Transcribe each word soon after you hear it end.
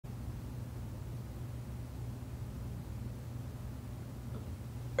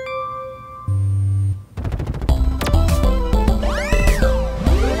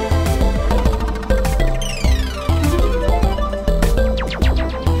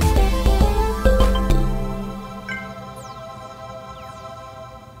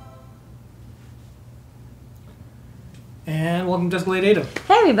Desk Lady Ada.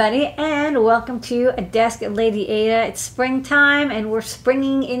 Hey everybody, and welcome to A Desk at Lady Ada. It's springtime, and we're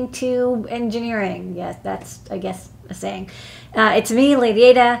springing into engineering. Yes, that's, I guess, a saying. It's me, Lady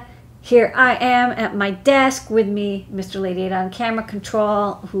Ada. Here I am at my desk with me, Mr. Lady Ada on camera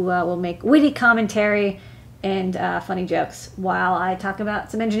control, who will make witty commentary and funny jokes while I talk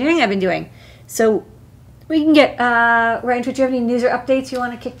about some engineering I've been doing. So we can get right into it. Do you have any news or updates you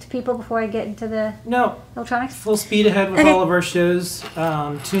want to kick to people before I get into the electronics? Full speed ahead with all of our shows.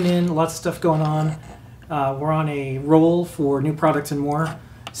 Tune in, lots of stuff going on. We're on a roll for new products and more.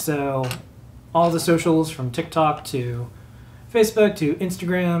 So all the socials from TikTok to Facebook to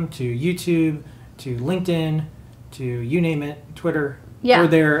Instagram to YouTube to LinkedIn to you name it, Twitter. Yeah. We're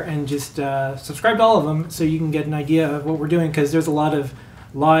there, and just subscribe to all of them so you can get an idea of what we're doing, because there's a lot of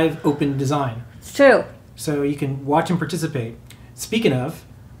live open design. It's true. So you can watch and participate. Speaking of,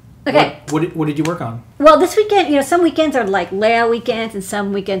 okay, what did you work on? Well, this weekend, some weekends are like layout weekends, and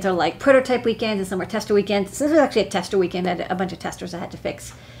some weekends are like prototype weekends, and some are tester weekends. So this was actually a tester weekend. I had a bunch of testers I had to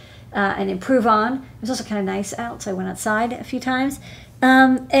fix and improve on. It was also kind of nice out, so I went outside a few times.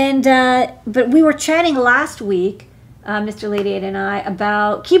 But we were chatting last week, Mr. Lady Ada and I,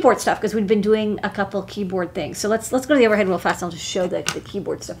 about keyboard stuff, because we'd been doing a couple keyboard things. So let's go to the overhead real fast, and I'll just show the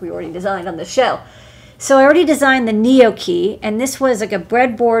keyboard stuff we already designed on the show. So I already designed the Neo key, and this was like a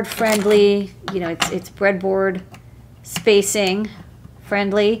breadboard friendly, it's breadboard spacing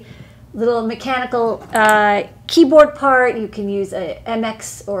friendly, little mechanical keyboard part. You can use a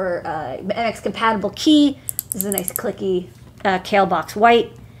MX or MX compatible key. This is a nice clicky Kailbox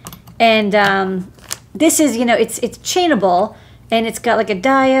white. And this is, it's chainable, and it's got like a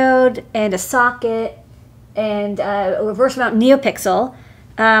diode and a socket and a reverse mount NeoPixel.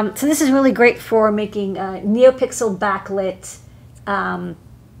 So this is really great for making NeoPixel backlit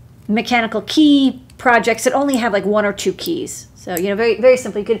mechanical key projects that only have like one or two keys. So very very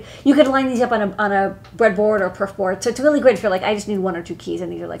simple. You could line these up on a breadboard or a perf board. So it's really great if you're like, I just need one or two keys,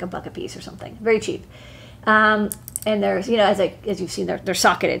 and these are like $1 a piece or something. Very cheap. And there's as you've seen, they're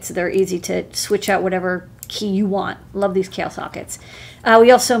socketed, so they're easy to switch out whatever key you want. Love these Kail sockets. We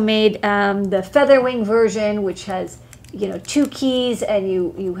also made the Featherwing version, which has two keys, and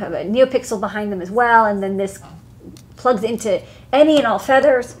you have a NeoPixel behind them as well, and then this plugs into any and all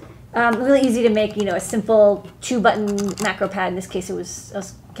feathers. Really easy to make, a simple 2-button macro pad. In this case, I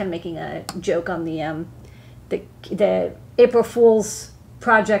was kind of making a joke on the April Fool's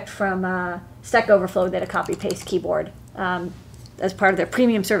project from Stack Overflow, that a copy-paste keyboard as part of their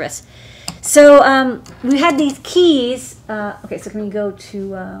premium service. So we had these keys. Okay, so can we go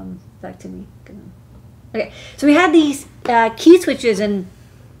to back to me? Okay, so we had these key switches, and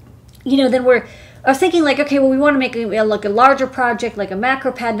then I was thinking like, okay, well, we want to make a larger project, like a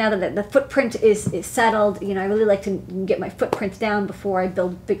macro pad. Now that the footprint is settled, I really like to get my footprint down before I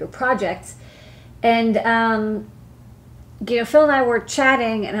build bigger projects. And Phil and I were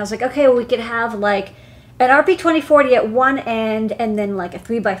chatting, and I was like, okay, well, we could have like an RP2040 at one end, and then like a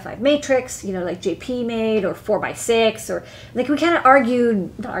 3x5 matrix, like JP made, or 4x6, or like we kind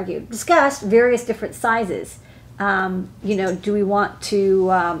of discussed various different sizes. Do we want to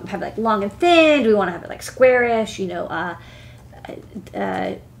have like long and thin? Do we want to have it like squarish?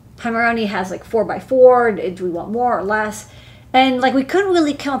 Pomeroni has like 4x4. Do we want more or less? And like we couldn't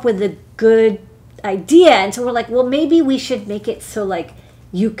really come up with a good idea, and so we're like, well, maybe we should make it so like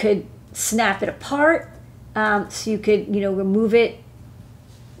you could snap it apart. So you could, remove it,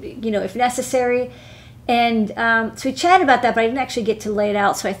 if necessary. And so we chatted about that, but I didn't actually get to lay it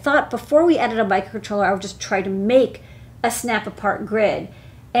out. So I thought before we added a microcontroller, I would just try to make a snap-apart grid.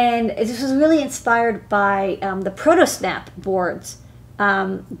 And this was really inspired by the ProtoSnap boards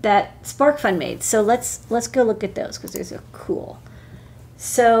that SparkFun made. So let's go look at those, because those are cool.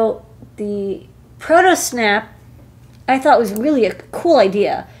 So the ProtoSnap, I thought was really a cool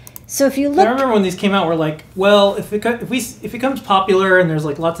idea. So if you look, I remember when these came out, we're like, well, if it becomes popular and there's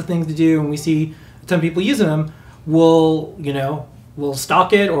like lots of things to do, and we see a ton of people using them, we'll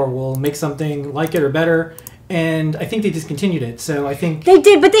stock it, or we'll make something like it or better. And I think they discontinued it. So I think they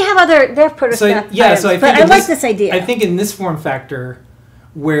did, but they have ProtoSnap. So items, I think I like this idea. I think in this form factor,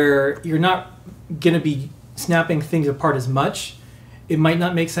 where you're not going to be snapping things apart as much, it might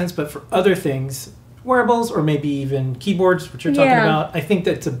not make sense. But for other things, wearables, or maybe even keyboards, which you're talking about, I think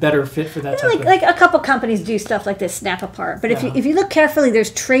that's a better fit for that type of... Like a couple companies do stuff like this, snap apart. But if you look carefully, there's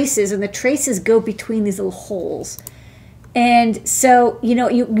traces, and the traces go between these little holes. And so,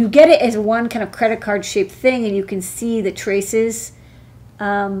 you get it as one kind of credit card shaped thing, and you can see the traces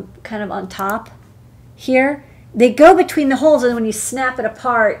kind of on top here. they go between the holes, and when you snap it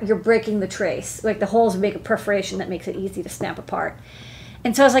apart, you're breaking the trace. Like the holes make a perforation that makes it easy to snap apart.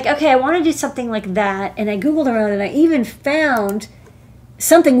 And so I was like, okay, I want to do something like that. And I Googled around, and I even found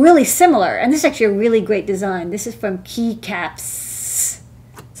something really similar. And this is actually a really great design. This is from Keycaps.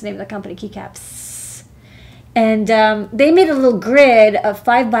 It's the name of the company, Keycaps. And they made a little grid of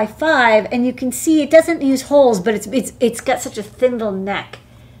 5x5, and you can see it doesn't use holes, but it's got such a thin little neck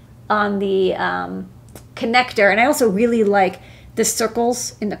on the connector. And I also really like the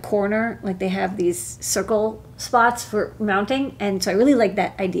circles in the corner. Like they have these circle spots for mounting, and so I really like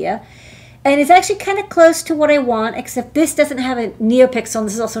that idea. And it's actually kind of close to what I want, except this doesn't have a NeoPixel, and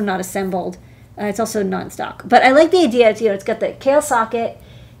this is also not assembled. It's also non-stock. But I like the idea. It's got the Kailh socket,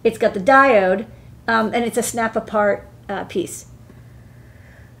 it's got the diode, and it's a snap-apart piece.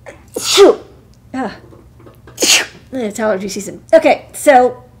 It's allergy season. Okay,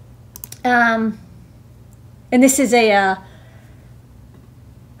 so, and this is a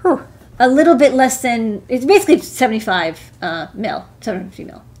little bit less than, it's basically 75 mil, 750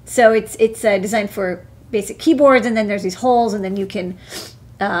 mil. So it's designed for basic keyboards, and then there's these holes, and then you can,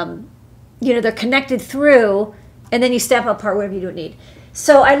 they're connected through, and then you step apart whatever you don't need.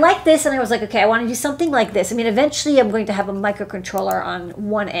 So I like this, and I was like, okay, I want to do something like this. I mean, eventually I'm going to have a microcontroller on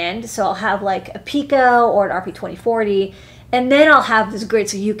one end, so I'll have like a Pico or an RP2040, and then I'll have this grid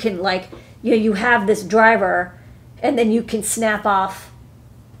so you can you have this driver, and then you can snap off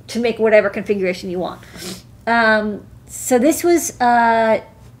to make whatever configuration you want. So this was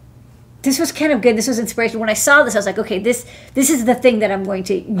kind of good. This was inspiration. When I saw this, I was like, okay, this is the thing that I'm going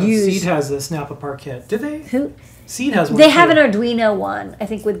to use. Seed has the snap apart kit. Did they? Who? Seed has one. They have an Arduino one, I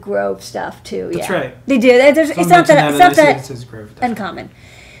think, with Grove stuff too. That's yeah. right. They do. It's not that uncommon.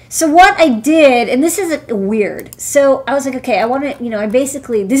 So what I did, and this is weird. So I was like, okay, I want to, I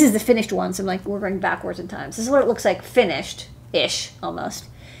basically, this is the finished one. So I'm like, we're going backwards in time. So this is what it looks like, finished-ish almost.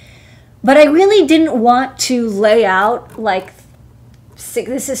 But I really didn't want to lay out like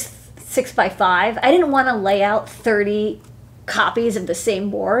this is 6x5. I didn't want to lay out 30 copies of the same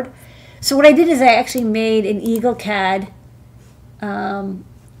board. So what I did is I actually made an EagleCAD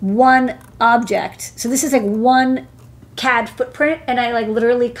one object. So this is like one CAD footprint, and I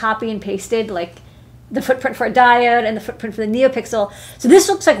literally copy and pasted the footprint for a diode and the footprint for the NeoPixel. So this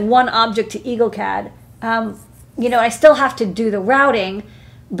looks like one object to EagleCAD. I still have to do the routing,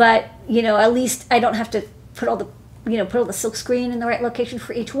 but at least I don't have to put all the silk screen in the right location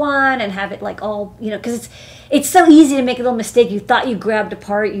for each one and have it all, because it's so easy to make a little mistake. You thought you grabbed a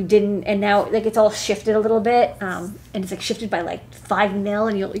part, you didn't, and now it's all shifted a little bit, and it's shifted by 5 mil,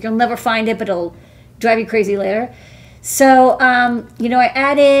 and you'll never find it, but it'll drive you crazy later. So I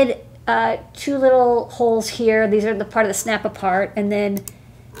added 2 little holes here. These are the part of the snap apart, and then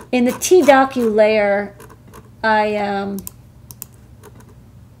in the T-Docu layer,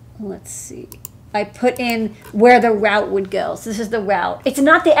 let's see. I put in where the route would go. So this is the route. It's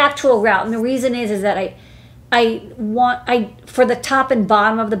not the actual route, and the reason is that for the top and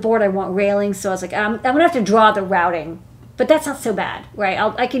bottom of the board, I want railings. So I was like, I'm gonna have to draw the routing, but that's not so bad, right?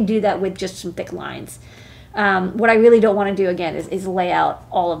 I can do that with just some thick lines. What I really don't want to do again is lay out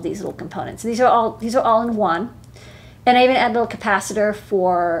all of these little components. These are all in one, and I even add a little capacitor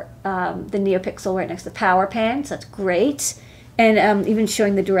for the NeoPixel right next to the power pan. So that's great, and even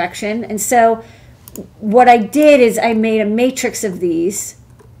showing the direction. And so what I did is I made a matrix of these,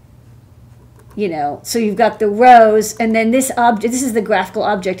 so you've got the rows, and then this object, this is the graphical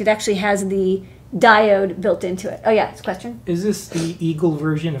object. It actually has the diode built into it. Oh yeah, it's a question? Is this the Eagle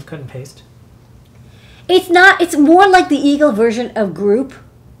version of cut and paste? It's not, it's more like the Eagle version of group,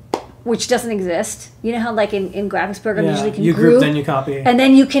 which doesn't exist. You know how in graphics program usually you can group, then you copy. And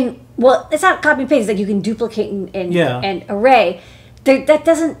then you can, it's not copy and paste, it's you can duplicate and array. That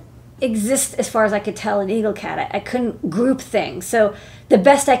doesn't exist as far as I could tell in EagleCAD. I couldn't group things. So the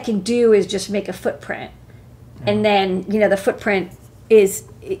best I can do is just make a footprint. And then, the footprint is,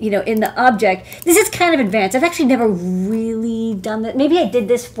 in the object. This is kind of advanced. I've actually never really done that. Maybe I did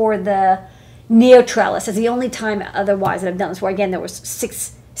this for the Neo Trellis. It's the only time otherwise that I've done this, where again, there was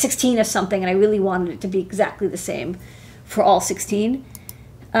 16 of something, and I really wanted it to be exactly the same for all 16.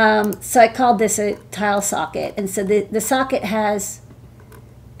 So I called this a tile socket. And so the socket has,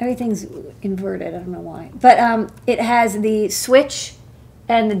 everything's inverted, I don't know why. But it has the switch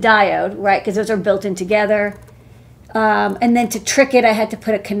and the diode, right? Because those are built in together. And then to trick it, I had to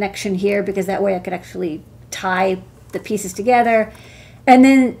put a connection here, because that way I could actually tie the pieces together. And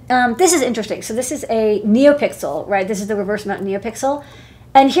then this is interesting. So this is a NeoPixel, right? This is the reverse mount NeoPixel.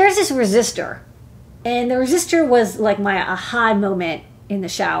 And here's this resistor. And the resistor was like my aha moment in the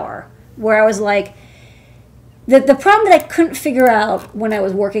shower, where I was like, The problem that I couldn't figure out when I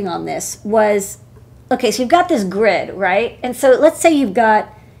was working on this was, okay, so you've got this grid, right? And so let's say you've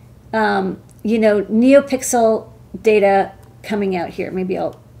got, NeoPixel data coming out here. Maybe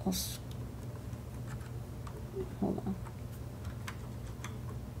I'll hold on.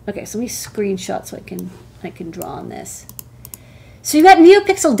 Okay, so let me screenshot so I can draw on this. So you've got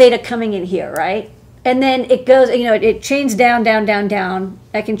NeoPixel data coming in here, right? And then it goes, it chains down, down, down, down.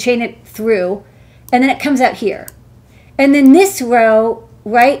 I can chain it through, and then it comes out here. And then this row,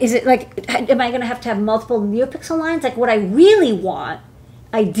 right, is it like, am I going to have multiple NeoPixel lines? Like what I really want,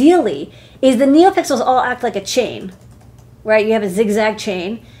 ideally, is the NeoPixels all act like a chain, right? You have a zigzag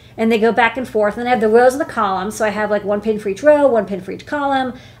chain, and they go back and forth, and I have the rows and the columns, so I have like one pin for each row, one pin for each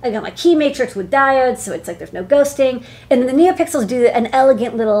column. I got my key matrix with diodes, so it's like there's no ghosting. And then the NeoPixels do an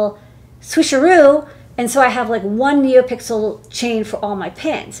elegant little swisheroo, and so I have like one NeoPixel chain for all my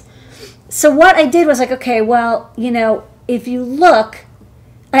pins. So what I did was like, okay, well, if you look,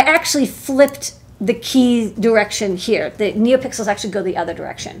 I actually flipped the key direction here. The NeoPixels actually go the other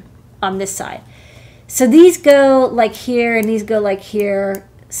direction on this side. So these go like here, and these go like here.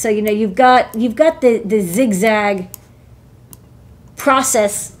 So you've got the zigzag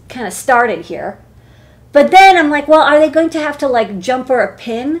process kind of started here. But then I'm like, well, are they going to have to like jumper a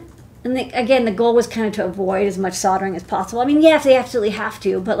pin? And again, the goal was kind of to avoid as much soldering as possible. I mean, yeah, if they absolutely have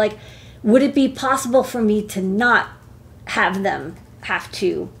to, but like, would it be possible for me to not have them have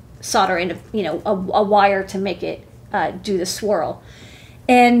to solder in a wire to make it do the swirl?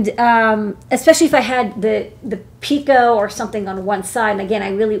 And especially if I had the Pico or something on one side, and again,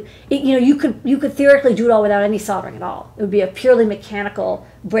 you could theoretically do it all without any soldering at all. It would be a purely mechanical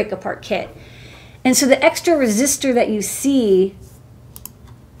break apart kit. And so the extra resistor that you see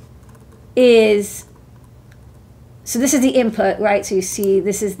is, so this is the input, right? So you see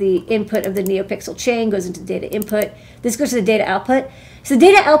this is the input of the NeoPixel chain, goes into data input. This goes to the data output. So the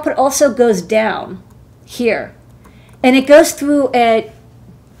data output also goes down here. And it goes through a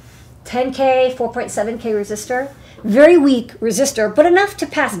 10K, 4.7K resistor. Very weak resistor, but enough to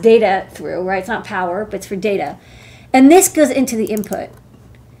pass data through, right? It's not power, but it's for data. And this goes into the input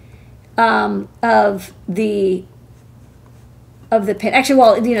of the pin. Actually,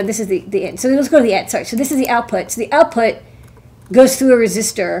 well, this is the in. So let's go to the end. Sorry. So this is the output. So the output goes through a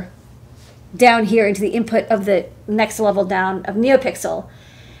resistor down here into the input of the next level down of NeoPixel.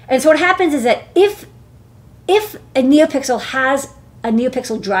 And so what happens is that if a NeoPixel has a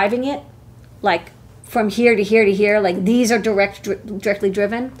NeoPixel driving it, like from here to here to here, like these are directly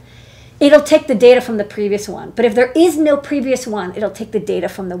driven, it'll take the data from the previous one. But if there is no previous one, it'll take the data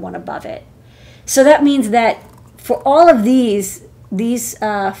from the one above it. So that means that for all of these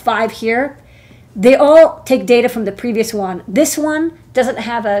 5 here, they all take data from the previous one. This one doesn't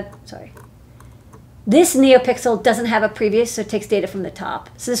have this NeoPixel doesn't have a previous, so it takes data from the top.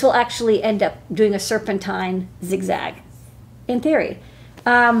 So this will actually end up doing a serpentine zigzag, in theory.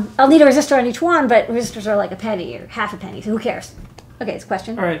 I'll need a resistor on each one, but resistors are like a penny or half a penny, so who cares? Okay, it's a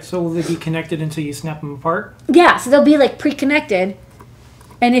question. All right, so will they be connected until you snap them apart? Yeah, so they'll be like pre-connected.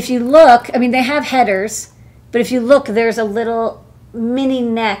 And if you look, I mean, they have headers, but if you look, there's a little mini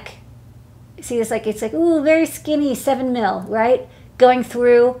neck. See, it's like ooh, very skinny 7 mil, right? Going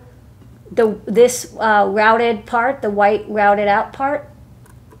through this routed part, the white routed out part,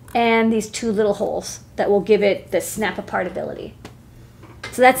 and these 2 little holes that will give it the snap apart ability.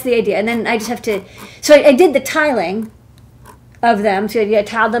 So that's the idea. And then I just have to, so I did the tiling of them. So I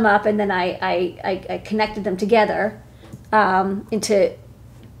tiled them up, and then I connected them together into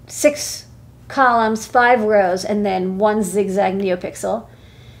 6 columns, 5 rows, and then 1 zigzag NeoPixel.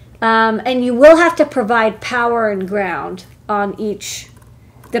 And you will have to provide power and ground on each.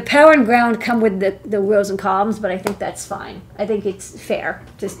 The power and ground come with the rows and columns, but I think that's fine. I think it's fair.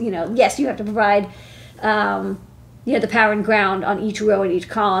 Just, yes, you have to provide, the power and ground on each row and each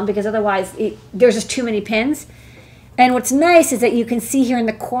column, because otherwise there's just too many pins. And what's nice is that you can see here in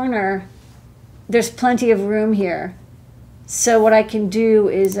the corner, there's plenty of room here. So what I can do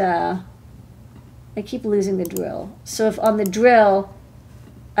is, I keep losing the drill. So if on the drill,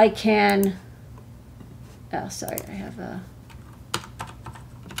 I can, I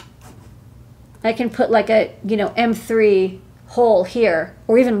can put like a, M3 hole here,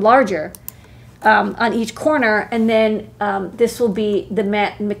 or even larger, on each corner, and then this will be the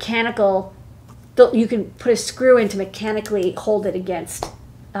mechanical, you can put a screw in to mechanically hold it against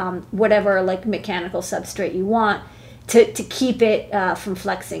whatever like mechanical substrate you want to keep it from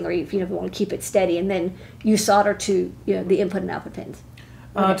flexing, or if you want to keep it steady, and then you solder to the input and output pins.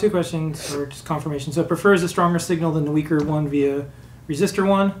 Okay. 2 questions, or just confirmation. So it prefers a stronger signal than the weaker one via resistor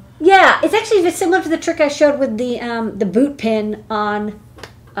one. Yeah, it's actually similar to the trick I showed with the boot pin on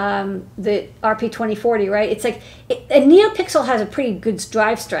the RP2040, right? It's like a NeoPixel has a pretty good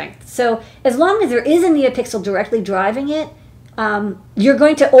drive strength. So as long as there is a NeoPixel directly driving it, you're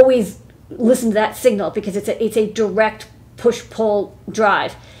going to always listen to that signal because it's a direct push-pull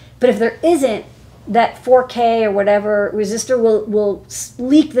drive. But if there isn't, that 4K or whatever resistor will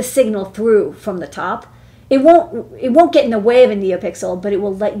leak the signal through from the top. It won't get in the way of a NeoPixel, but it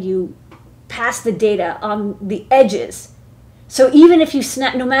will let you pass the data on the edges. So even if you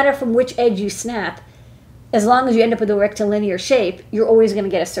snap, no matter from which edge you snap, as long as you end up with a rectilinear shape, you're always going to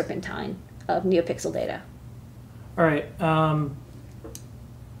get a serpentine of NeoPixel data. All right.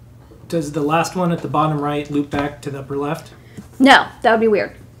 Does the last one at the bottom right loop back to the upper left? No, that would be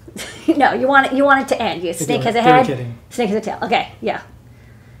weird. No, you want it to end. Snake has a head, snake has a tail. Okay, yeah.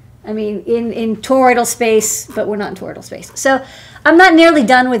 I mean, in toroidal space, but we're not in toroidal space. So I'm not nearly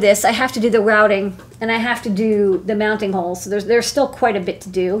done with this. I have to do the routing, and I have to do the mounting holes. So there's still quite a bit to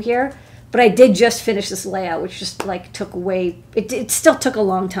do here. But I did just finish this layout, which just like took it still took a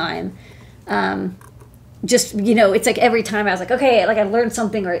long time. Just, it's like every time I was like, okay, like I learned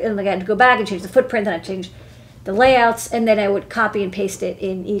something, and like I had to go back and change the footprint, and I changed the layouts, and then I would copy and paste it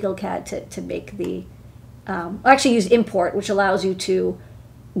in EagleCAD to make the, I actually use import, which allows you to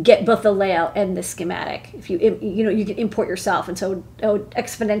get both the layout and the schematic. If you can import yourself, and so it would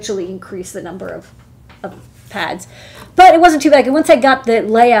exponentially increase the number of pads. But it wasn't too bad. And once I got the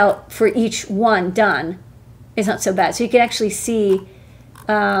layout for each one done, it's not so bad. So you can actually see,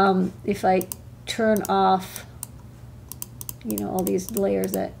 if I turn off, all these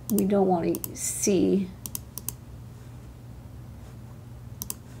layers that we don't want to see,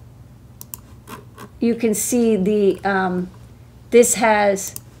 you can see this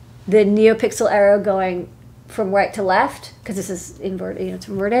has the NeoPixel arrow going from right to left, because this is inverted, it's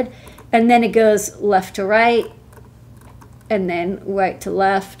inverted, and then it goes left to right, and then right to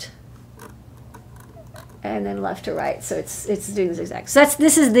left, and then left to right. So it's doing this exact. So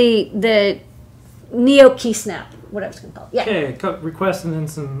this is the Neo key snap, what I was going to call it. Yeah. Okay, request and then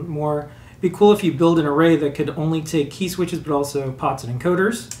some more. It'd be cool if you build an array that could only take key switches, but also pots and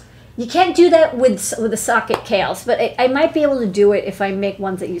encoders. You can't do that with the socket Chaos, but I might be able to do it if I make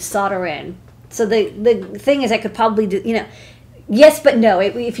ones that you solder in. So the thing is, I could probably do, yes, but no.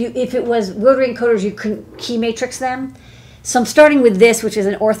 If it was rotary encoders, you couldn't key matrix them. So I'm starting with this, which is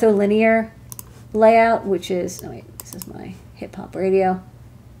an ortholinear layout, which is, this is my hip hop radio.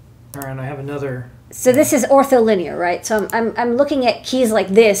 All right, I have another. So this is ortholinear, right? So I'm looking at keys like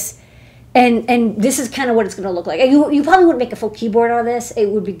this. And this is kind of what it's going to look like. You probably wouldn't make a full keyboard out of this. It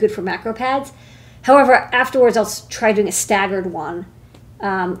would be good for macro pads. However, afterwards, I'll try doing a staggered one.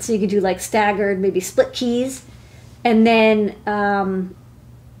 So you could do like staggered, maybe split keys. And then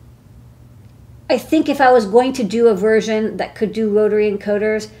I think if I was going to do a version that could do rotary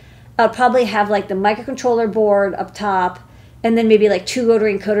encoders, I'd probably have like the microcontroller board up top, and then maybe like 2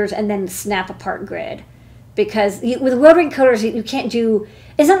 rotary encoders, and then snap apart grid. Because with rotary encoders, you can't do.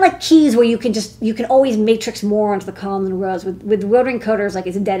 It's not like keys where you can always matrix more onto the columns and rows. With rotary encoders, like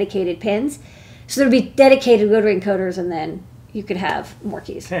it's dedicated pins, so there'd be dedicated rotary encoders, and then you could have more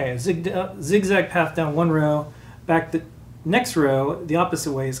keys. Okay, zigzag path down one row, back the next row the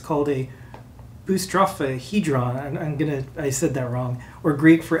opposite way is called a boustrophedron. I said that wrong, or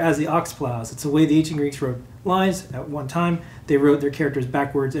Greek for as the ox plows. It's the way the ancient Greeks wrote lines at one time. They wrote their characters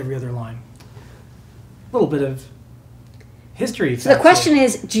backwards every other line. A little bit of history. So the question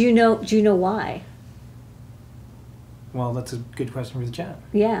is, do you know why? Well, that's a good question for the chat.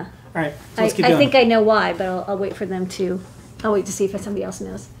 Yeah. All right, so let's keep going. I think I know why, but I'll wait for them to. I'll wait to see if somebody else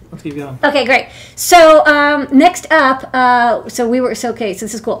knows. Let's keep going. Okay, great. So next up, so this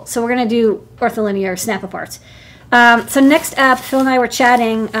is cool. So we're gonna do ortholinear snap aparts. So next up, Phil and I were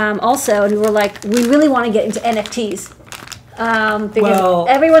chatting also, and we were like, we really want to get into NFTs because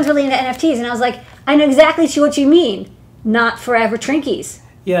everyone's really into NFTs, and I was like, I know exactly what you mean. Not forever Trinkies.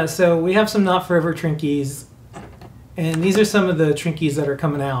 Yeah, so we have some not forever Trinkies, and these are some of the Trinkies that are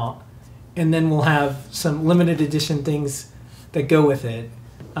coming out, and then we'll have some limited edition things that go with it.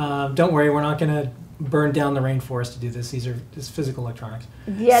 Don't worry, we're not going to burn down the rainforest to do this. These are just physical electronics.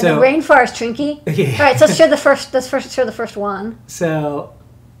 Yeah, so, the rainforest Trinky. Yeah. All right, so let's show the first. Let's first show the first one. So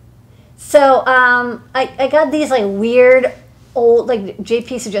I got these like weird old, like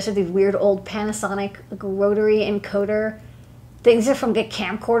JP suggested, these weird old Panasonic like, rotary encoder things. Are from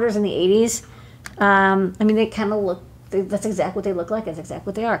camcorders in the 80s. I mean, they kind of look. That's exactly what they look like. That's exactly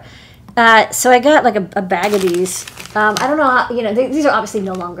what they are. So I got like a bag of these. I don't know how, these are obviously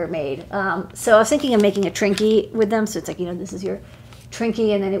no longer made. So I was thinking of making a Trinky with them. So it's like, this is your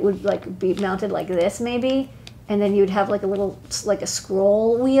Trinky, and then it would like be mounted like this maybe, and then you'd have like a little like a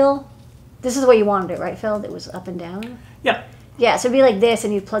scroll wheel. This is the way you wanted it, right, Phil? It was up and down. Yeah. Yeah, so it'd be like this,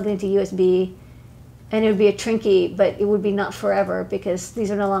 and you'd plug it into USB, and it would be a Trinky, but it would be not forever because these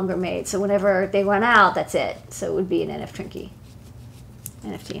are no longer made. So whenever they run out, that's it. So it would be an NF Trinky,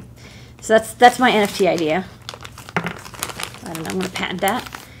 NFT. So that's my NFT idea. I don't know. I'm going to patent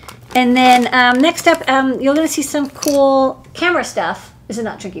that. And then next up, you're going to see some cool camera stuff. This is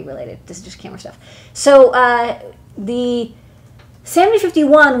not Trinky related. This is just camera stuff. So the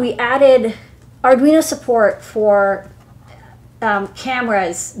 7051, we added Arduino support for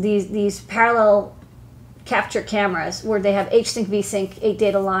cameras, these parallel capture cameras where they have HSync, VSync, 8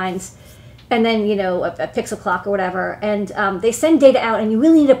 data lines, and then, you know, a pixel clock or whatever. And they send data out, and you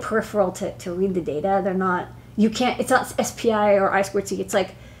really need a peripheral to read the data. They're not, you can't, it's not SPI or I2C. It's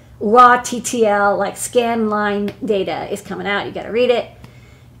like raw TTL, like scan line data is coming out. You got to read it.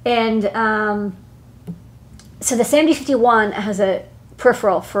 And so the 7051 has a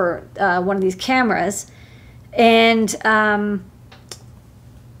peripheral for one of these cameras. And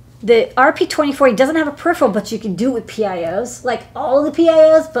the RP2040 doesn't have a peripheral, but you can do it with PIOs, like all of the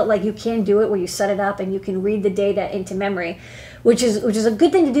PIOs, but like you can do it where you set it up and you can read the data into memory, which is a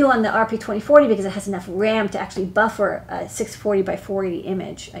good thing to do on the RP2040 because it has enough RAM to actually buffer a 640 by 480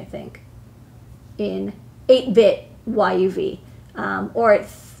 image, I think, in 8-bit YUV. Or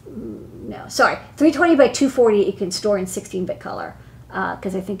it's, no, sorry, 320 by 240 it can store in 16-bit color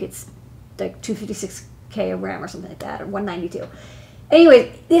because I think it's like 256K of RAM or something like that, or 192.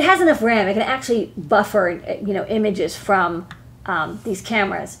 Anyway, it has enough RAM. It can actually buffer, you know, images from these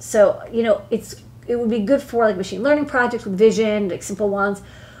cameras. So, you know, it would be good for like machine learning projects with vision, like simple ones.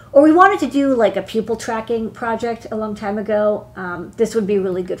 Or we wanted to do like a pupil tracking project a long time ago. This would be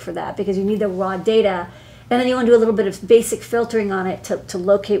really good for that because you need the raw data, and then you want to do a little bit of basic filtering on it to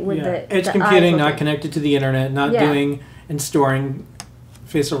locate with the edge computing, not connected to the internet, not doing and storing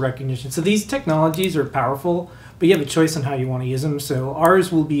facial recognition. So these technologies are powerful, but you have a choice on how you want to use them. So ours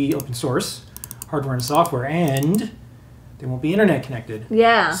will be open source, hardware and software, and they won't be internet connected.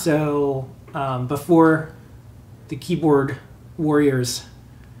 Yeah. So before the keyboard warriors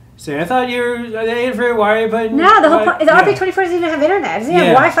say, I thought you were very wired, but no, the RP2040 doesn't even have internet. It doesn't have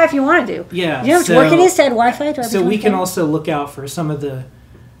Wi-Fi if you want to do. Yeah. You know how much work it is to add Wi-Fi to RP2040? So we can also look out for some of the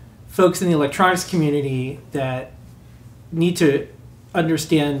folks in the electronics community that need to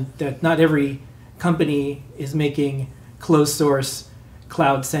understand that not every company is making closed source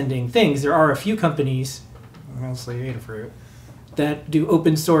cloud sending things. There are a few companies, mostly Adafruit, that do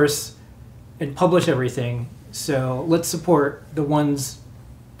open source and publish everything. So let's support the ones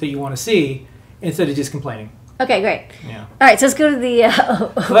that you want to see instead of just complaining. Okay, great. Yeah. All right, so let's go to the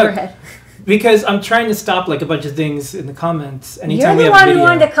overhead. Because I'm trying to stop like a bunch of things in the comments anytime You're we the have a one video. who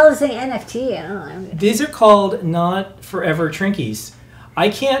wanted to call this thing NFT. I don't know. These are called not forever Trinkies. I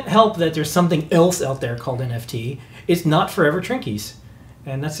can't help that there's something else out there called NFT. It's not forever Trinkies.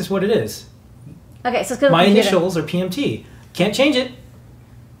 And that's just what it is. Okay, so let's go to My the computer. initials are PMT. Can't change it.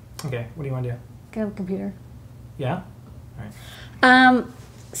 Okay, what do you want to do? Go to the computer. Yeah? All right.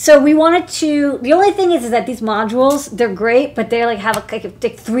 So we wanted to. The only thing is that these modules, they're great, but they like have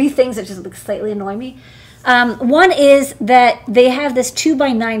like 3 things that just like slightly annoy me. One is that they have this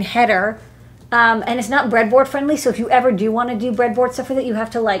 2x9 header, and it's not breadboard friendly. So if you ever do want to do breadboard stuff with it, you have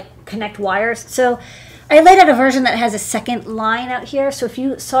to like connect wires. So I laid out a version that has a second line out here. So if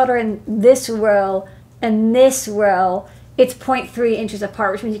you solder in this row and this row, it's 0.3 inches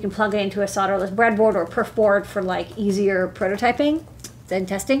apart, which means you can plug it into a solderless breadboard or perf board for like easier prototyping and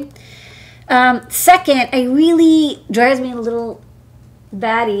testing. Second, it really drives me a little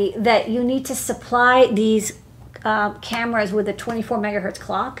batty that you need to supply these cameras with a 24 megahertz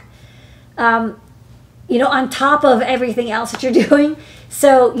clock, you know, on top of everything else that you're doing.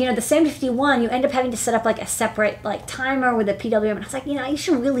 So, you know, the 7051, you end up having to set up like a separate like timer with a PWM. And I was like, you know, you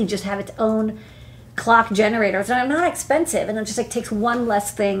should really just have its own clock generator. It's not expensive, and it just like takes one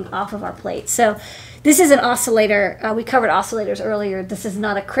less thing off of our plate. So this is an oscillator. We covered oscillators earlier. This is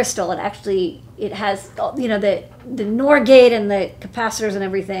not a crystal. It has, you know, the NOR gate and the capacitors and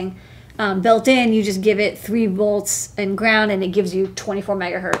everything built in. You just give it 3 volts and ground, and it gives you 24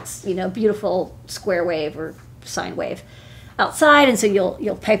 megahertz, you know, beautiful square wave or sine wave outside. And so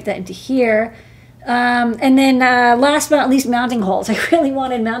you'll pipe that into here. And then last but not least, mounting holes. I really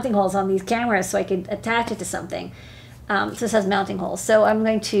wanted mounting holes on these cameras so I could attach it to something. So this has mounting holes. So I'm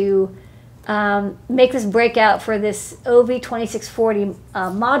going to make this breakout for this OV2640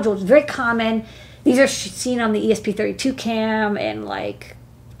 module. It's very common. These are seen on the ESP32 cam and like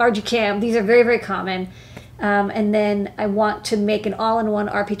RG cam. These are very, very common. And then I want to make an all-in-one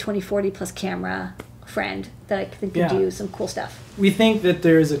RP2040 plus camera friend that I think could do some cool stuff. We think that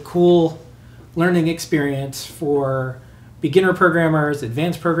there's a cool learning experience for beginner programmers,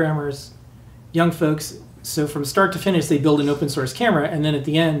 advanced programmers, young folks. So from start to finish, they build an open source camera, and then at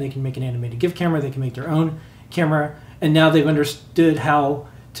the end, they can make an animated GIF camera, they can make their own camera, and now they've understood how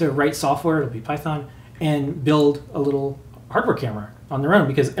to write software, it'll be Python, and build a little hardware camera on their own,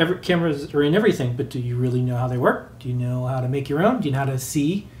 because cameras are in everything, but do you really know how they work? Do you know how to make your own? Do you know how to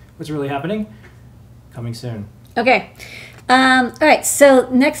see what's really happening? Coming soon. Okay. All right. So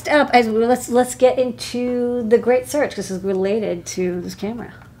next up, let's get into the Great Search, because this is related to this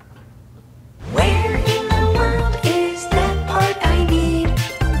camera. Where in the world is that part I need?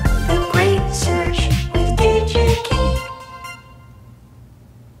 The Great Search with DigiKey.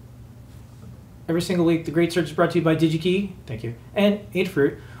 Every single week, the Great Search is brought to you by DigiKey, thank you, and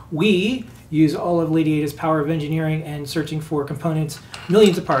Adafruit. We use all of Lady Ada's power of engineering and searching for components,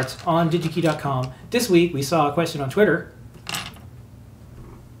 millions of parts, on digikey.com. This week, we saw a question on Twitter,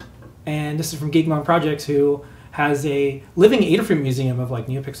 and this is from Geekmon Projects, who has a living Adafruit museum of like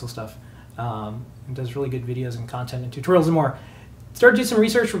NeoPixel stuff, and does really good videos and content and tutorials and more. Started to do some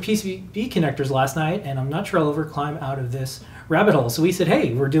research for PCB connectors last night, and I'm not sure I'll ever climb out of this rabbit hole. So we said,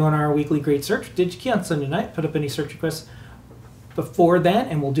 hey, we're doing our weekly Great Search with DigiKey on Sunday night. Put up any search requests before then,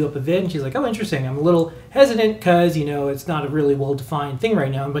 and we'll do up a vid. And she's like, oh, interesting. I'm a little hesitant because, you know, it's not a really well-defined thing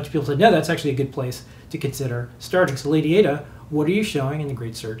right now. And a bunch of people said, no, that's actually a good place to consider starting. So Lady Ada, what are you showing in the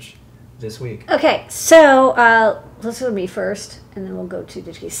Great Search this week? Okay, so let's go to me first, and then we'll go to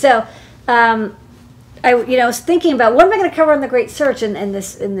DigiKey. So I was thinking about what am I going to cover on the Great Search, and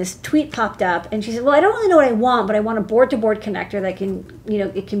this tweet popped up, and she said, well, I don't really know what I want, but I want a board-to-board connector that can,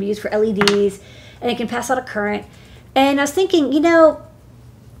 it can be used for LEDs, and it can pass out a current. And I was thinking, I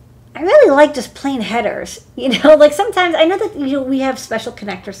really like just plain headers. Like sometimes, I know that we have special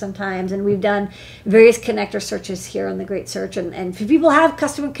connectors sometimes, and we've done various connector searches here on the Great Search, and if people have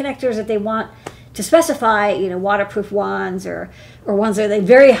custom connectors that they want to specify, waterproof ones or ones that are like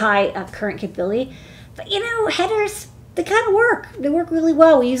very high current capability. But headers, they kind of work. They work really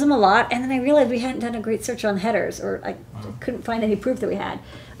well. We use them a lot, and then I realized we hadn't done a Great Search on headers, or I couldn't find any proof that we had.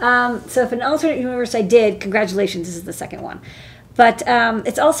 So if in an alternate universe I did, congratulations, this is the second one. But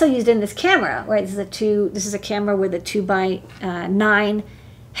it's also used in this camera, right? This is a camera with a 2x9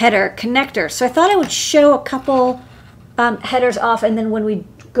 header connector. So I thought I would show a couple headers off, and then when we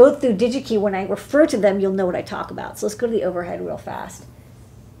go through DigiKey, when I refer to them, you'll know what I talk about. So let's go to the overhead real fast.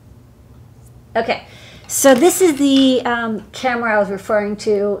 Okay, so this is the camera I was referring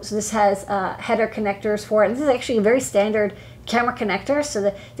to. So this has header connectors for it. And this is actually a very standard camera connector.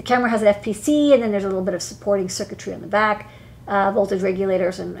 So the camera has an FPC, and then there's a little bit of supporting circuitry on the back, voltage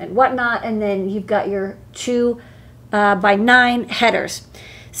regulators and whatnot. And then you've got your 2x9 headers.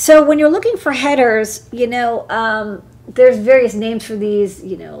 So when you're looking for headers, there's various names for these,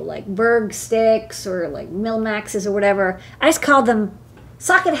 like Berg sticks or like Milmaxes or whatever. I just call them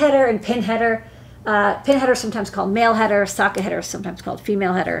socket header and pin header. Pin header is sometimes called male header. Socket header is sometimes called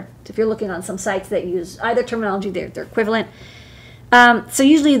female header. So if you're looking on some sites that use either terminology, they're equivalent. So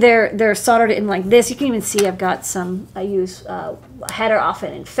usually they're soldered in like this. You can even see I've got some. I use header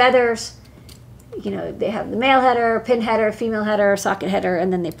often in feathers. They have the male header, pin header, female header, socket header,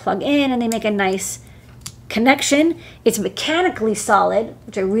 and then they plug in and they make a nice connection. It's mechanically solid,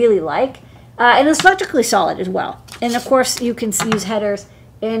 which I really like, and it's electrically solid as well. And of course, you can use headers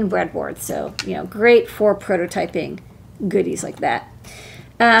in breadboards, so great for prototyping goodies like that.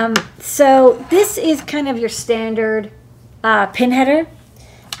 So this is kind of your standard pin header,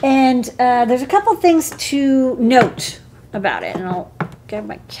 and there's a couple things to note about it. And I'll grab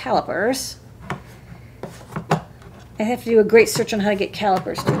my calipers. I have to do a Great Search on how to get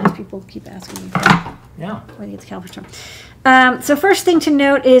calipers too, because people keep asking me. Yeah. Where do you get the calipers from? So first thing to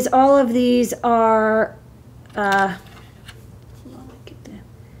note is all of these are,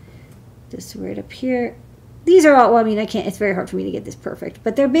 this right up here. These are all, well, I mean, it's very hard for me to get this perfect,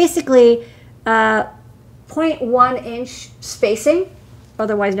 but they're basically 0.1 inch spacing,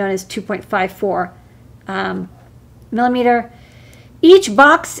 otherwise known as 2.54 millimeter. Each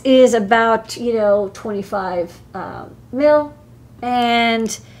box is about, 25 mil,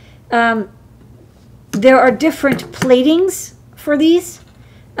 and there are different platings for these.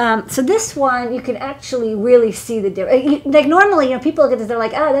 So this one, you can actually really see the difference. Like normally, people look at this, they're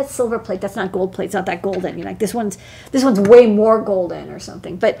like, oh, that's silver plate, that's not gold plate, it's not that golden. Like this one's way more golden or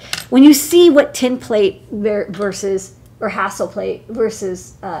something. But when you see what tin plate versus, or hassle plate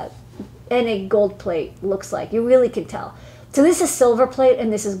versus NA gold plate looks like, you really can tell. So this is silver plate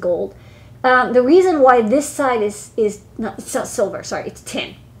and this is gold. The reason why this side is not, it's not silver, sorry, it's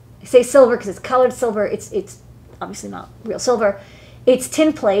tin. I say silver because it's colored silver. It's obviously not real silver. It's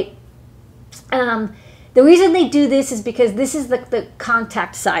tin plate. The reason they do this is because this is the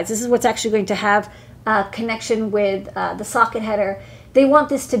contact size. This is what's actually going to have a connection with the socket header. They want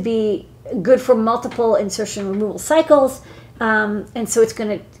this to be good for multiple insertion removal cycles, and so it's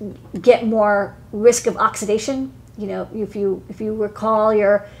going to get more risk of oxidation. You know, if you recall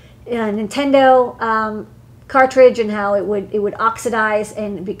your Nintendo cartridge and how it would oxidize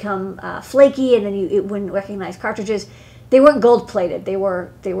and become flaky, and then it wouldn't recognize cartridges. They weren't gold plated; they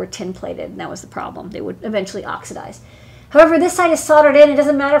were tin plated, and that was the problem. They would eventually oxidize. However, this side is soldered in. It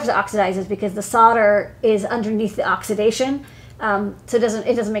doesn't matter if it oxidizes because the solder is underneath the oxidation, so it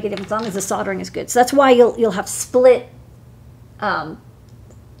doesn't make a difference as long as the soldering is good. So that's why you'll have split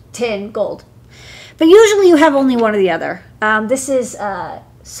tin gold, but usually you have only one or the other. This is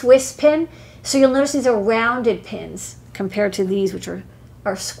Swiss pin, so you'll notice these are rounded pins compared to these, which are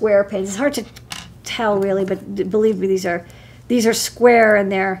square pins. It's hard to tell really, but believe me, these are square,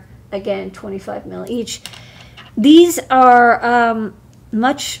 and they're again 25 mil each. These are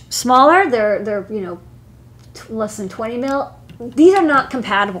much smaller. They're less than 20 mil. These are not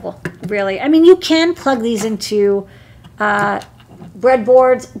compatible really. I mean, you can plug these into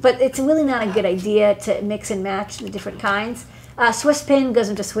breadboards, but it's really not a good idea to mix and match the different kinds. Swiss pin goes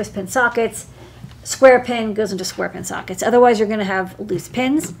into Swiss pin sockets. Square pin goes into square pin sockets. Otherwise, you're going to have loose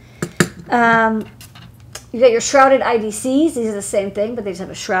pins. You got your shrouded IDCs. These are the same thing, but they just have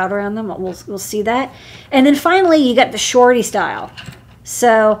a shroud around them. We'll see that. And then finally, you got the shorty style.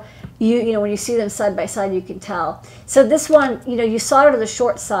 So you know when you see them side by side, you can tell. So this one, you solder to the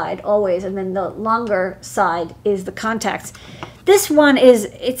short side always, and then the longer side is the contacts. This one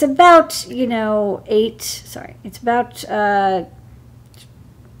it's about it's about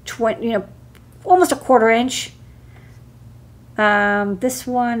 20, almost a 1/4 inch. This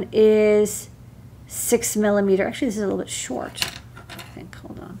one is 6 millimeter. Actually, this is a little bit short, I think.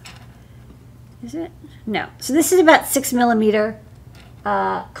 Hold on. Is it? No. So this is about 6 millimeter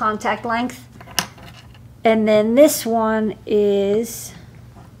contact length. And then this one is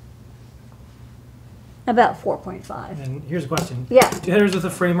about 4.5. And here's a question. Yeah. Do headers with a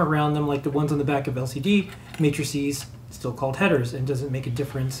frame around them, like the ones on the back of LCD matrices, still called headers, and does it make a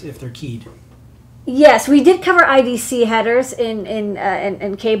difference if they're keyed? Yes, we did cover IDC headers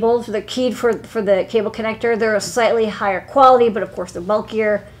in cables. They're keyed for the cable connector. They're a slightly higher quality, but of course they're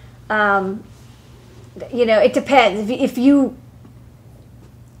bulkier. It depends. If you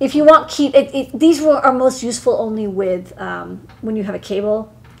want keyed, these are most useful only with when you have a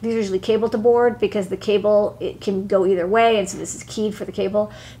cable. These are usually cable to board because the cable, it can go either way, and so this is keyed for the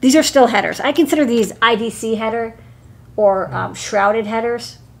cable. These are still headers. I consider these IDC header or shrouded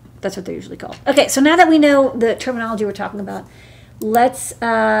headers. That's what they're usually called. Okay, so now that we know the terminology we're talking about, let's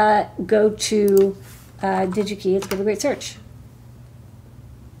go to DigiKey. Let's give a great search.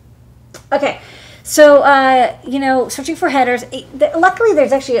 Okay, so searching for headers. Luckily,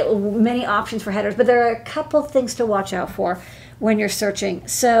 there's actually many options for headers, but there are a couple things to watch out for when you're searching.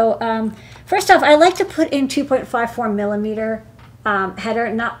 So first off, I like to put in 2.54 millimeter header,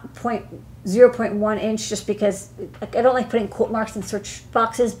 not 0.1 inch, just because I don't like putting quote marks in search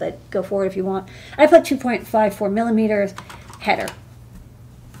boxes, but go for it if you want. I put 2.54 millimeters header.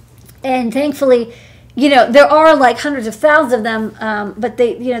 And thankfully, there are like hundreds of thousands of them, but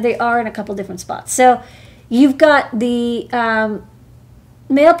they are in a couple different spots. So you've got the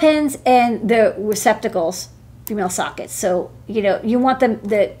male pins and the receptacles, female sockets. So, you want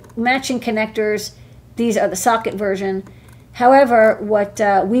the matching connectors. These are the socket version. However, what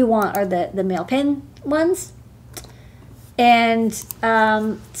we want are the male pin ones. And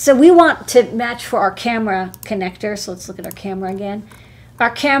so we want to match for our camera connector. So let's look at our camera again. Our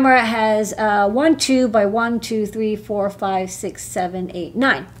camera has 1, 2 by 1, 2, 3, 4, 5, 6, 7, 8,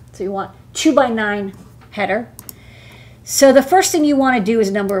 9. So you want 2 by 9 header. So the first thing you want to do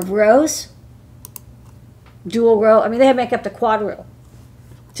is number of rows. Dual row. I mean, they make up to quad row,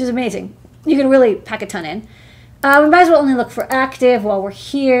 which is amazing. You can really pack a ton in. We might as well only look for active while we're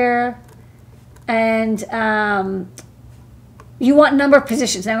here. And you want number of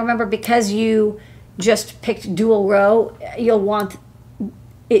positions. Now remember, because you just picked dual row, you don't want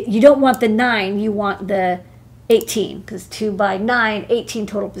the 9, you want the 18, because 2 by 9, 18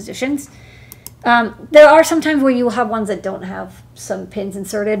 total positions. There are some times where you will have ones that don't have some pins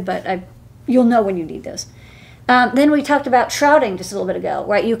inserted, but you'll know when you need those. Then we talked about shrouding just a little bit ago,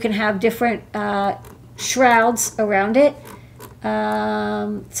 right? You can have different shrouds around it.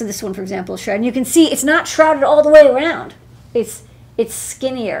 So this one, for example, is shrouded. And you can see it's not shrouded all the way around. It's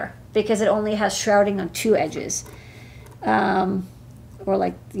skinnier because it only has shrouding on 2 edges. Or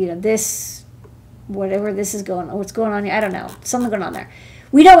like, this, whatever this is going on, what's going on here, I don't know, something going on there.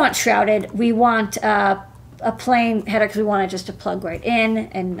 We don't want shrouded. We want a plain header because we want it just to plug right in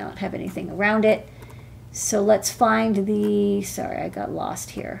and not have anything around it. So let's find the, sorry, I got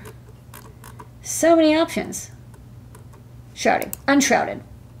lost here. So many options. Shrouding, unshrouded.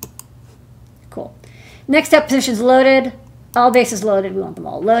 Cool. Next up, positions loaded. All bases loaded. We want them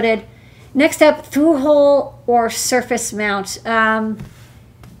all loaded. Next up, through hole or surface mount.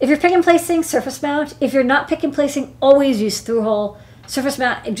 If you're pick and placing, surface mount. If you're not pick and placing, always use through hole. Surface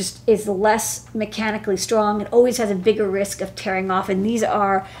mount, it just is less mechanically strong. It always has a bigger risk of tearing off, and these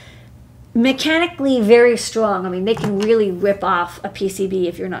are mechanically very strong. I mean, they can really rip off a PCB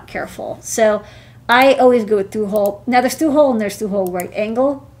if you're not careful. So I always go with through hole. Now there's through hole and there's through hole right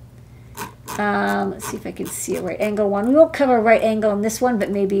angle. Let's see if I can see a right angle one. We won't cover right angle in this one, but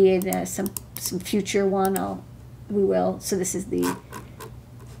maybe in some future one we will. So this is the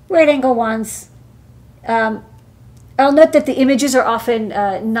right angle ones. I'll note that the images are often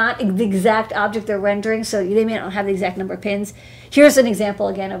not the exact object they're rendering, so they may not have the exact number of pins. Here's an example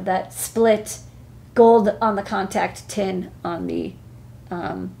again of that split gold on the contact, tin on the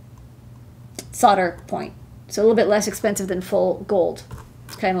solder point. So a little bit less expensive than full gold.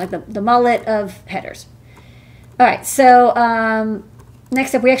 It's kind of like the mullet of headers. All right, so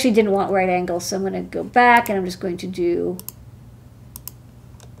next up, we actually didn't want right angle, so I'm going to go back and I'm just going to do,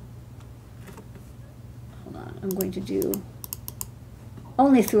 hold on, I'm going to do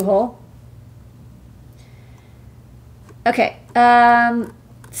only through hole. Okay,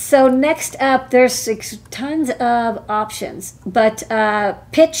 so next up, there's tons of options, but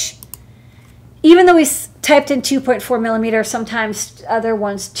pitch, even though we typed in 2.4 millimeter, sometimes other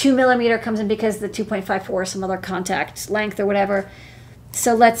ones 2 millimeter comes in because the 2.54 is some other contact length or whatever.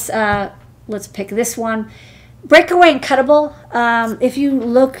 So let's pick this one. Breakaway and cuttable. If you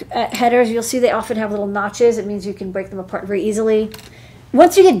look at headers, you'll see they often have little notches. It means you can break them apart very easily.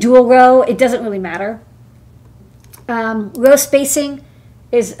 Once you get dual row, it doesn't really matter. Row spacing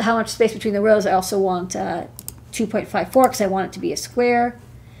is how much space between the rows. I also want 2.54 because I want it to be a square.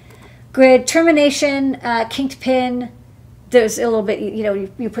 Grid termination, kinked pin. There's a little bit,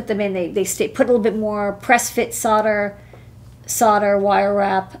 you put them in, they stay. Put a little bit more press fit solder, wire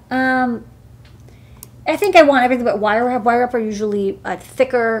wrap. I think I want everything but wire wrap. Wire wrap are usually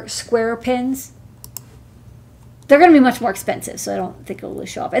thicker square pins. They're going to be much more expensive, so I don't think it'll really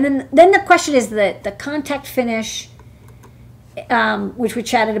show up. And then the question is the contact finish, which we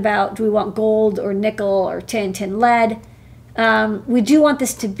chatted about. Do we want gold or nickel or tin lead? We do want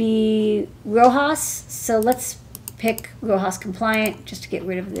this to be RoHS, so let's pick RoHS compliant just to get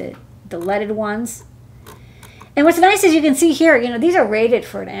rid of the leaded ones. And what's nice is you can see here, these are rated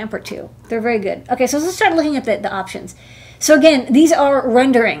for an amp or 2. They're very good. Okay, so let's start looking at the options. So again, these are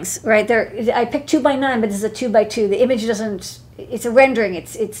renderings, right? I picked 2x9, but this is a 2x2. The image doesn't, it's a rendering.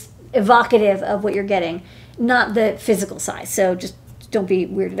 It's evocative of what you're getting, not the physical size. So just don't be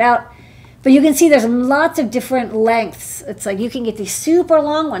weirded out. But you can see there's lots of different lengths. It's like you can get these super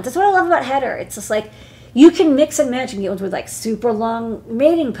long ones. That's what I love about header. It's just like you can mix and match and get ones with like super long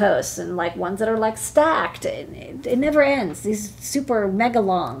mating posts and like ones that are like stacked. It never ends. These super mega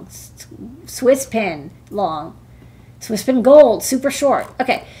long, Swiss pin long, Swiss pin gold, super short.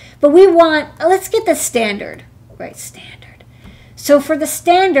 Okay, but we want, let's get the standard, right? Standard. So for the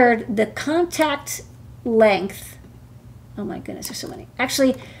standard, the contact length, oh my goodness, there's so many.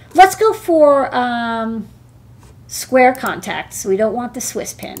 Actually, let's go for square contacts. We don't want the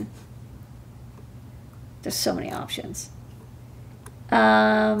Swiss pin. There's so many options.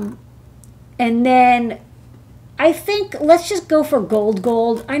 And then I think let's just go for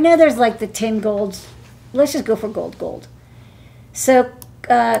gold. I know there's like the tin golds. Let's just go for gold. So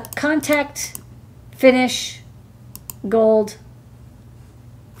contact finish gold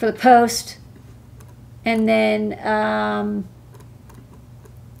for the post. And then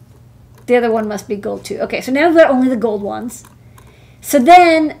the other one must be gold too. Okay, so now we've got only the gold ones. So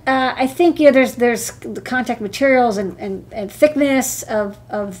then I think there's the contact materials and thickness of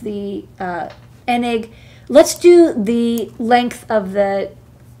the ENIG. Let's do the length of the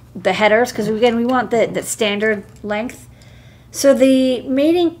headers because again we want the standard length. So the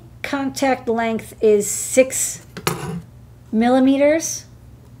mating contact length is 6 millimeters.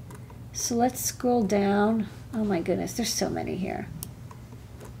 So let's scroll down. Oh my goodness, there's so many here.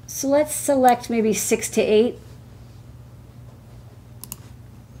 So let's select maybe 6 to 8.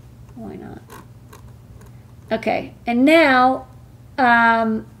 Why not? Okay, and now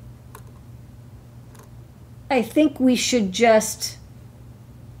I think we should just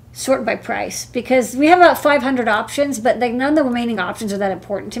sort by price, because we have about 500 options, but like none of the remaining options are that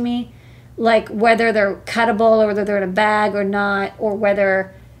important to me. Like whether they're cuttable or whether they're in a bag or not, or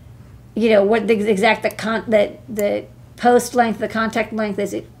whether, what the exact the post length, the contact length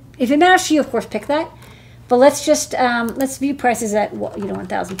is. If it matters to you, of course, pick that. But let's just let's view prices at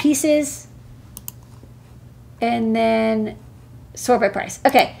 1,000 pieces, and then sort by price.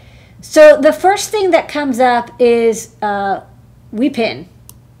 Okay, so the first thing that comes up is WePin.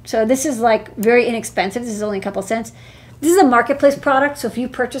 So this is like very inexpensive. This is only a couple cents. This is a marketplace product, so if you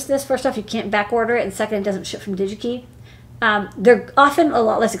purchase this, first off, you can't back order it, and second, it doesn't ship from DigiKey. They're often a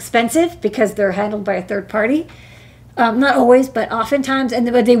lot less expensive because they're handled by a third party. Not always, but oftentimes,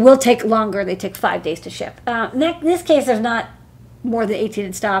 but they will take longer. They take 5 days to ship. In this case, there's not more than 18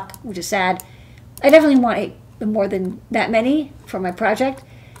 in stock, which is sad. I definitely want more than that many for my project.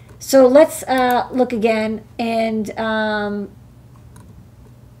 So let's look again, and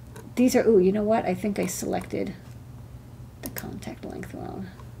these are, you know what? I think I selected the contact length wrong.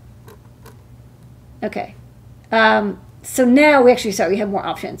 Okay. So now we have more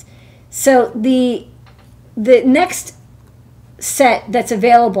options. So the next set that's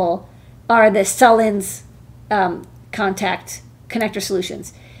available are the Sullins contact connector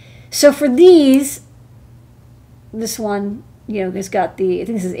solutions. So for these, this one, has got I think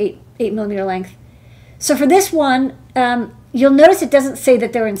this is 8 millimeter length. So for this one, you'll notice it doesn't say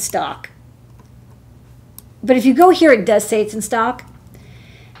that they're in stock. But if you go here, it does say it's in stock.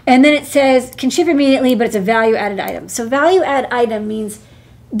 And then it says, can ship immediately, but it's a value-added item. So value-add item means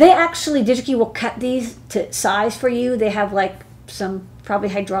DigiKey will cut these to size for you. They have like some probably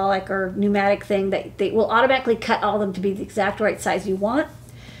hydraulic or pneumatic thing that they will automatically cut all of them to be the exact right size you want.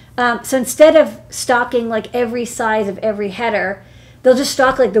 So instead of stocking like every size of every header, they'll just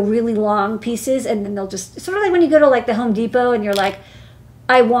stock like the really long pieces, and then they'll just, sort of like when you go to like the Home Depot and you're like,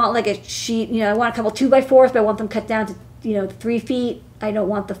 I want like a sheet, I want a couple 2x4s, but I want them cut down to, 3 feet. I don't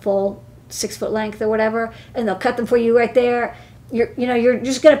want the full 6 foot length or whatever, and they'll cut them for you right there. You're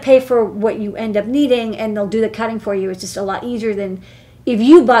just going to pay for what you end up needing, and they'll do the cutting for you. It's just a lot easier than if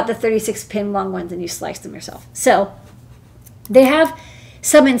you bought the 36 pin long ones and you sliced them yourself. So they have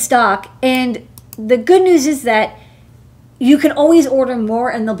some in stock, and the good news is that you can always order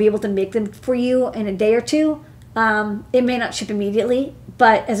more, and they'll be able to make them for you in a day or two. It may not ship immediately,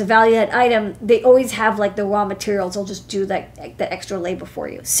 but as a value-add item, they always have like the raw materials. They'll just do that extra labor for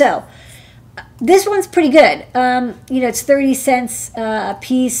you. So this one's pretty good. It's 30 cents a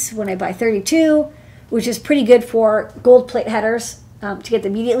piece when I buy 32, which is pretty good for gold plate headers to get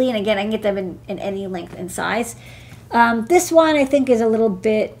them immediately. And again, I can get them in any length and size. This one I think is a little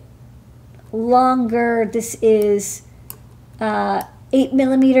bit longer. This is 8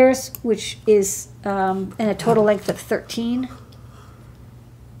 millimeters, which is and a total length of 13.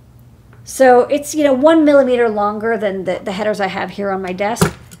 So it's 1 millimeter longer than the headers I have here on my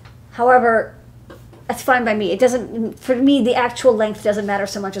desk. However, that's fine by me. It doesn't, for me, the actual length doesn't matter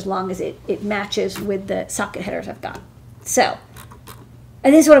so much as long as it matches with the socket headers I've got. So,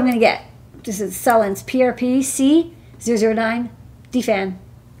 and this is what I'm going to get. This is Sullins PRP C009 DFAN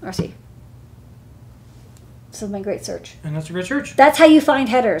RC. This is my great search. And that's a great search. That's how you find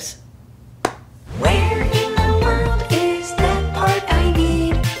headers. Where in the world is that part I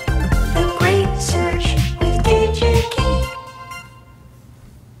need? The great search with DigiKey.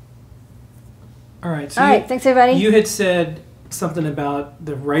 All right. So All right, thanks everybody. You had said something about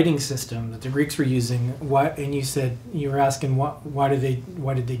the writing system that the Greeks were using. And you said you were asking why did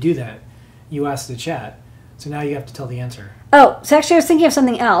they do that? You asked the chat, so now you have to tell the answer. Oh, so actually I was thinking of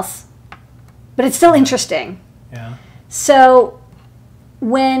something else, but it's still interesting. Yeah. So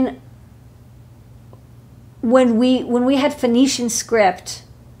when we had Phoenician script,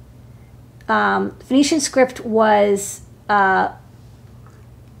 Phoenician script was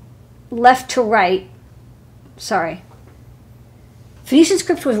left to right. Sorry. Phoenician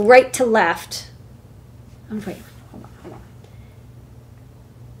script was right to left. Hold on. I'm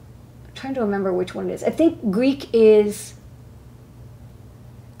trying to remember which one it is. I think Greek is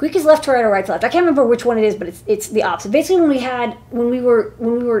left to right or right to left. I can't remember which one it is, but it's the opposite. Basically, when we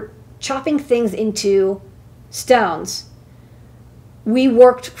were chopping things into stones, we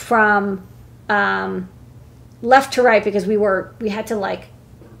worked from left to right because we had to like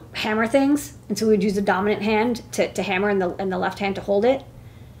hammer things, and so we would use the dominant hand to hammer and the left hand to hold it.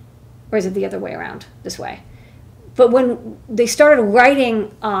 Or is it the other way around? This way. But when they started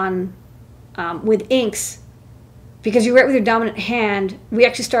writing on with inks, because you write with your dominant hand, we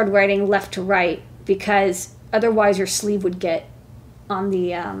actually started writing left to right because otherwise your sleeve would get on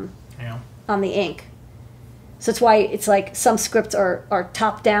the ink. So that's why it's like some scripts are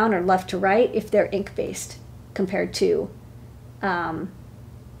top down or left to right if they're ink based compared to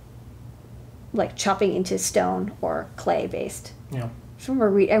like chopping into stone or clay based. Yeah. I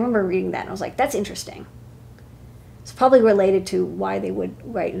remember reading that and I was like, that's interesting. It's probably related to why they would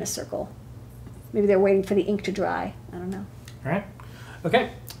write in a circle. Maybe they're waiting for the ink to dry. I don't know. All right.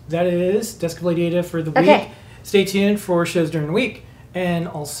 Okay. That is Desk of Play data for the week. Okay. Stay tuned for shows during the week. And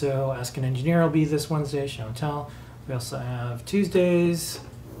also, Ask an Engineer will be this Wednesday, show and tell. We also have Tuesdays,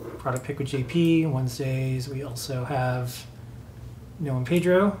 Product Pick with JP. Wednesdays, we also have Noah and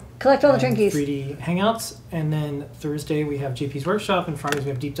Pedro. Collect all the and Trinkies. 3D Hangouts. And then Thursday, we have JP's Workshop. And Fridays, we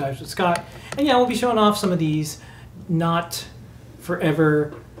have Deep Dives with Scott. And yeah, we'll be showing off some of these not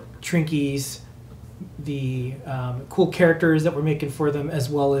forever Trinkies, the cool characters that we're making for them, as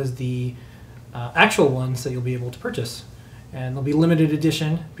well as the actual ones that you'll be able to purchase. And they'll be limited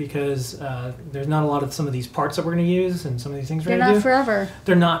edition because there's not a lot of some of these parts that we're going to use and some of these things we're They're going to not do. forever.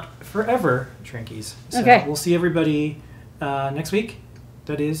 They're not forever Trinkies. So Okay. we'll see everybody next week.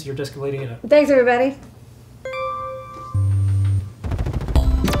 That is your Desk of Play data. Thanks, everybody.